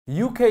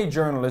UK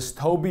journalist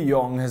Toby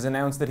Young has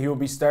announced that he will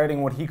be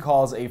starting what he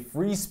calls a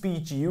free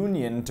speech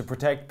union to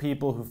protect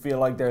people who feel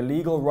like their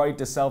legal right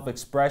to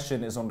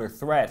self-expression is under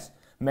threat.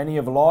 Many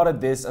have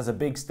lauded this as a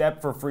big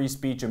step for free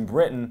speech in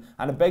Britain,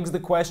 and it begs the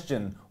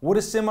question, would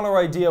a similar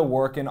idea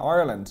work in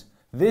Ireland?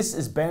 This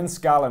is Ben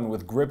Scallan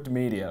with Gript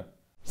Media.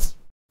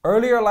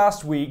 Earlier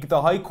last week,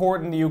 the High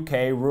Court in the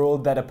UK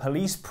ruled that a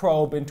police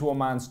probe into a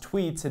man's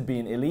tweets had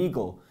been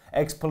illegal.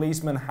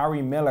 Ex-policeman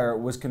Harry Miller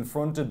was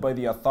confronted by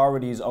the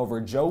authorities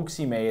over jokes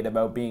he made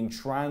about being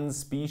trans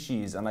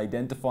species and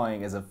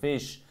identifying as a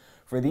fish.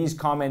 For these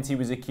comments, he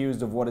was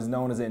accused of what is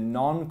known as a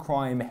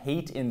non-crime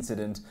hate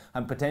incident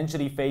and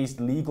potentially faced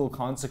legal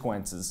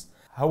consequences.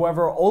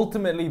 However,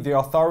 ultimately the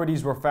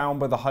authorities were found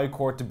by the High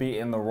Court to be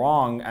in the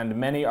wrong, and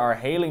many are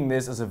hailing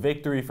this as a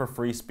victory for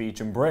free speech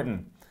in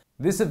Britain.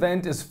 This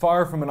event is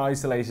far from an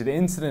isolated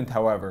incident,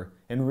 however.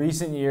 In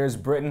recent years,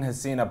 Britain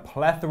has seen a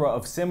plethora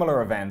of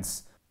similar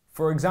events.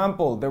 For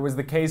example, there was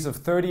the case of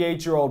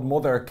 38-year-old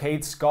mother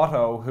Kate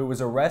Scotto, who was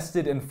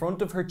arrested in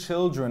front of her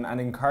children and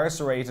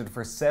incarcerated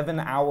for 7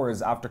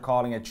 hours after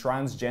calling a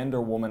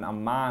transgender woman a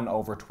man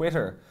over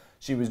Twitter.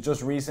 She was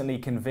just recently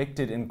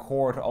convicted in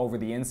court over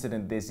the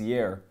incident this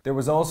year. There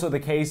was also the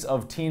case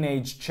of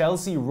teenage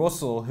Chelsea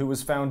Russell, who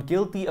was found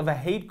guilty of a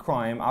hate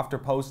crime after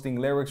posting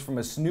lyrics from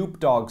a Snoop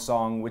Dogg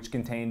song which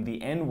contained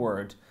the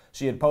N-word.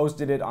 She had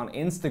posted it on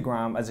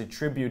Instagram as a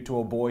tribute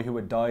to a boy who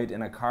had died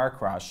in a car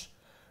crash.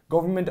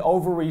 Government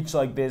overreach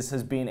like this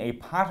has been a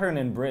pattern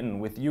in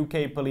Britain, with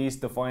UK police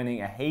defining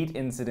a hate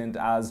incident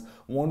as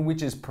one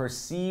which is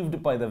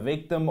perceived by the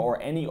victim or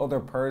any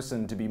other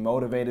person to be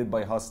motivated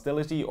by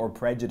hostility or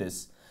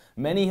prejudice.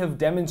 Many have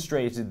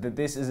demonstrated that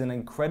this is an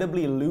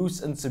incredibly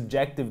loose and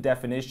subjective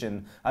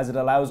definition, as it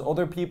allows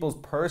other people's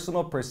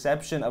personal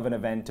perception of an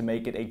event to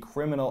make it a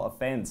criminal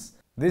offence.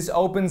 This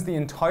opens the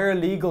entire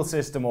legal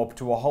system up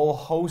to a whole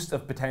host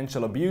of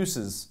potential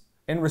abuses.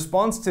 In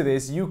response to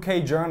this,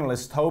 UK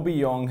journalist Toby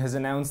Young has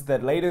announced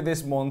that later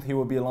this month he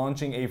will be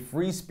launching a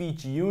free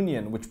speech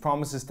union which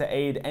promises to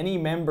aid any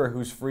member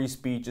whose free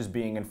speech is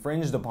being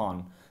infringed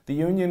upon. The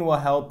union will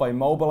help by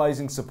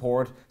mobilising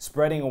support,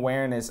 spreading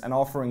awareness and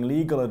offering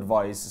legal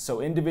advice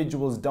so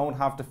individuals don't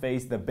have to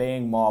face the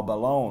baying mob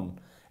alone.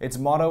 Its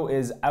motto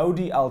is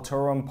Audi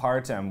Alterum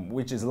Partem,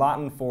 which is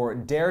Latin for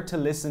dare to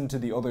listen to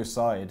the other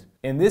side.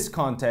 In this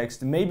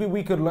context, maybe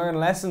we could learn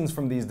lessons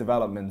from these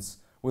developments.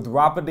 With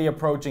rapidly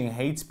approaching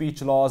hate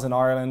speech laws in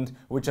Ireland,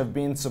 which have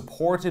been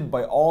supported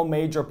by all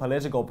major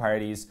political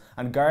parties,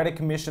 and Garda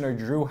Commissioner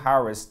Drew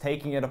Harris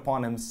taking it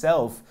upon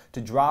himself to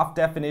draft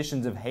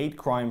definitions of hate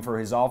crime for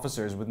his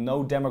officers with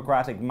no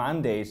democratic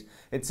mandate,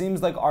 it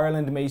seems like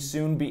Ireland may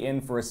soon be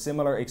in for a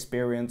similar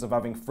experience of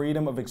having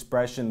freedom of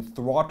expression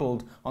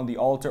throttled on the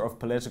altar of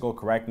political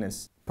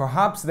correctness.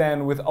 Perhaps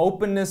then, with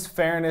openness,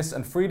 fairness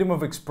and freedom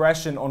of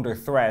expression under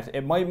threat,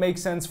 it might make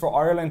sense for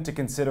Ireland to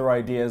consider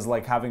ideas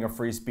like having a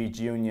free speech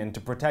union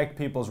to protect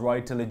people's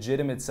right to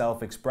legitimate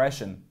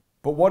self-expression.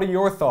 But what are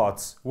your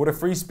thoughts? Would a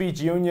free speech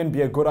union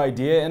be a good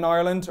idea in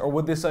Ireland, or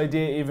would this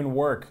idea even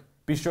work?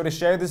 Be sure to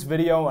share this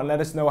video and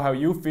let us know how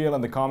you feel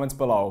in the comments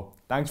below.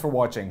 Thanks for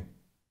watching.